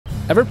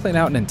Ever plan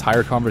out an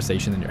entire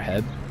conversation in your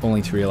head,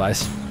 only to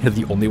realize you're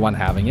the only one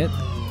having it?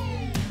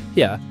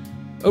 Yeah,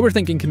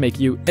 overthinking can make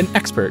you an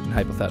expert in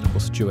hypothetical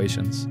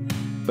situations.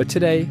 But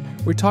today,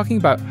 we're talking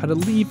about how to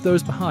leave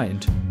those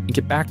behind and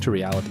get back to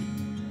reality.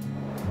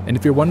 And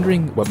if you're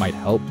wondering what might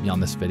help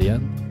beyond this video,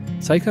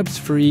 PsychHub's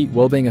free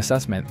well-being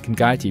assessment can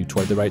guide you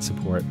toward the right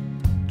support.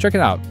 Check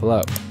it out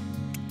below.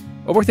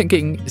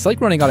 Overthinking is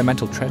like running on a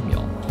mental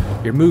treadmill.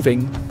 You're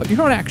moving, but you're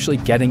not actually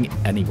getting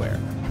anywhere.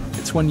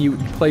 It's when you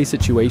replay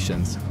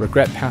situations,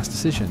 regret past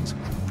decisions,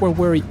 or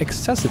worry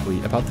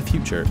excessively about the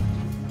future.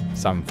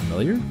 Sound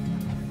familiar?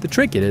 The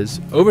trick is,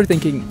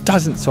 overthinking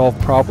doesn't solve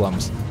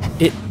problems,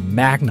 it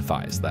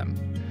magnifies them.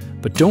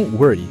 But don't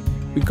worry,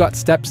 we've got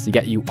steps to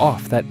get you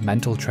off that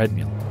mental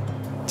treadmill.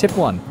 Tip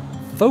 1.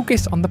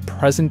 Focus on the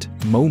present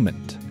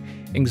moment.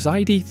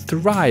 Anxiety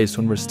thrives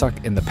when we're stuck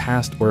in the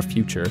past or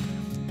future,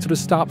 so to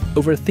stop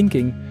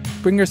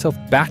overthinking, bring yourself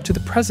back to the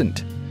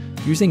present,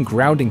 using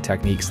grounding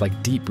techniques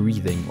like deep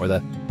breathing or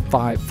the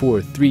 5,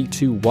 4, 3,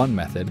 2, 1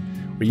 method,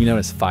 where you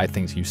notice 5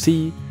 things you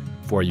see,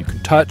 4 you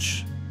can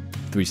touch,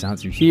 3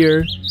 sounds you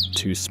hear,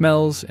 2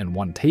 smells, and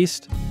 1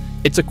 taste.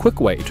 It's a quick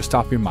way to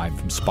stop your mind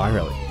from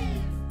spiraling.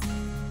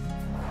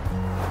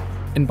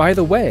 And by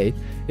the way,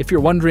 if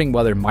you're wondering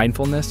whether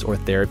mindfulness or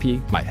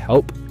therapy might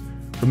help,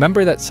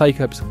 remember that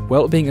PsychHub's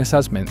well-being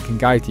assessment can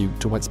guide you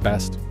to what's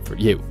best for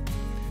you.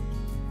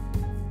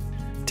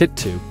 Tip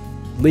 2.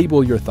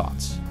 Label your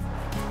thoughts.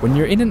 When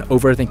you're in an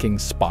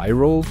overthinking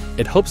spiral,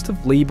 it helps to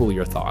label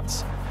your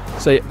thoughts.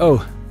 Say,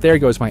 oh, there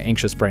goes my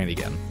anxious brain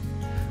again.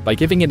 By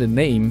giving it a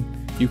name,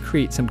 you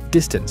create some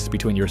distance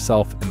between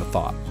yourself and the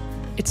thought.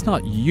 It's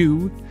not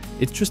you,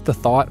 it's just the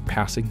thought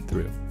passing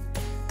through.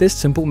 This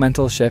simple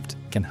mental shift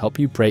can help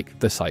you break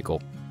the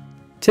cycle.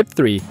 Tip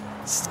 3.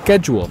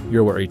 Schedule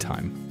your worry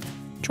time.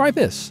 Try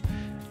this.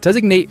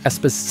 Designate a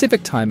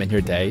specific time in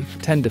your day,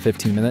 10 to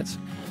 15 minutes,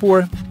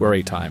 for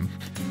worry time.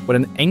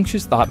 When an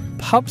anxious thought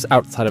pops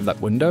outside of that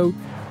window,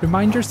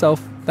 remind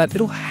yourself that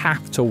it'll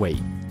have to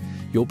wait.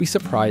 You'll be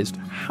surprised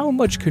how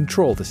much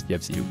control this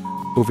gives you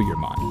over your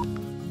mind.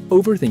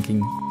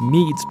 Overthinking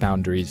needs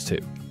boundaries too.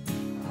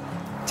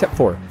 Tip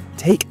 4.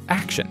 Take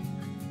action.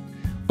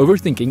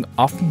 Overthinking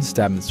often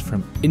stems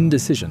from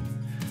indecision.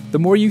 The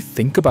more you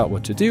think about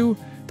what to do,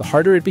 the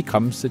harder it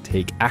becomes to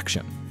take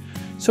action.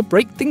 So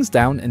break things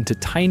down into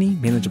tiny,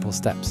 manageable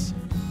steps.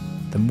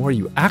 The more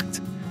you act,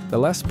 the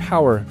less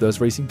power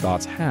those racing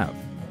thoughts have.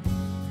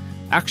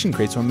 Action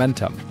creates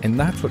momentum, and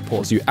that's what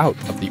pulls you out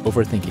of the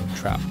overthinking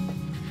trap.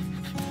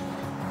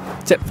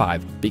 Tip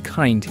 5. Be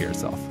kind to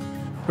yourself.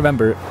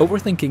 Remember,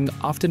 overthinking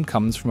often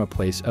comes from a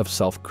place of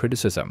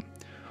self-criticism.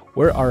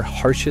 We're our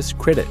harshest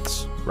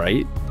critics,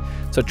 right?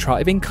 So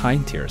try being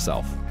kind to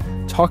yourself.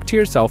 Talk to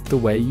yourself the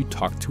way you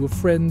talk to a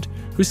friend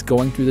who's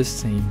going through the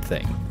same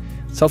thing.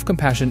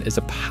 Self-compassion is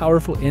a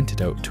powerful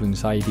antidote to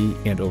anxiety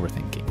and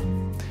overthinking.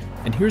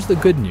 And here's the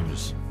good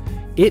news.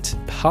 It's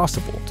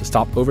possible to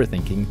stop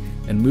overthinking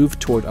and move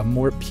toward a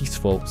more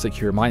peaceful,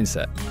 secure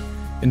mindset.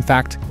 In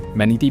fact,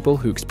 many people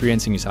who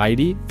experience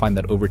anxiety find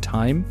that over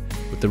time,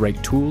 with the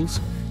right tools,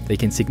 they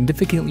can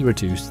significantly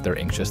reduce their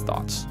anxious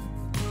thoughts.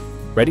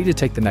 Ready to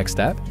take the next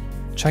step?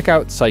 Check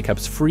out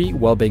PsychHub's free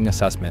well-being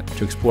assessment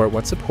to explore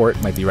what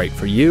support might be right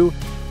for you,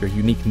 your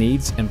unique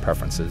needs and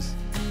preferences.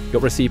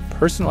 You'll receive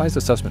personalized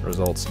assessment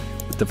results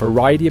with a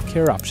variety of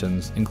care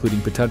options,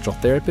 including potential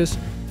therapists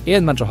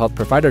and mental health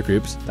provider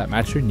groups that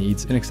match your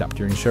needs and accept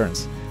your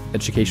insurance,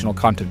 educational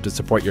content to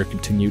support your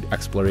continued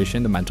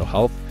exploration of mental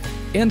health,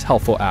 and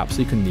helpful apps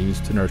you can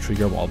use to nurture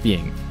your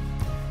well-being.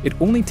 It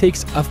only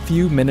takes a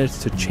few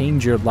minutes to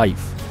change your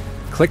life.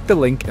 Click the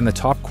link in the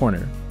top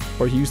corner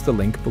or use the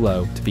link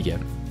below to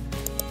begin.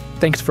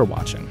 Thanks for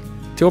watching.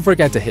 Don't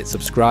forget to hit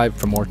subscribe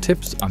for more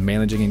tips on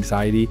managing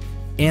anxiety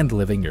and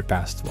living your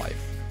best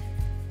life.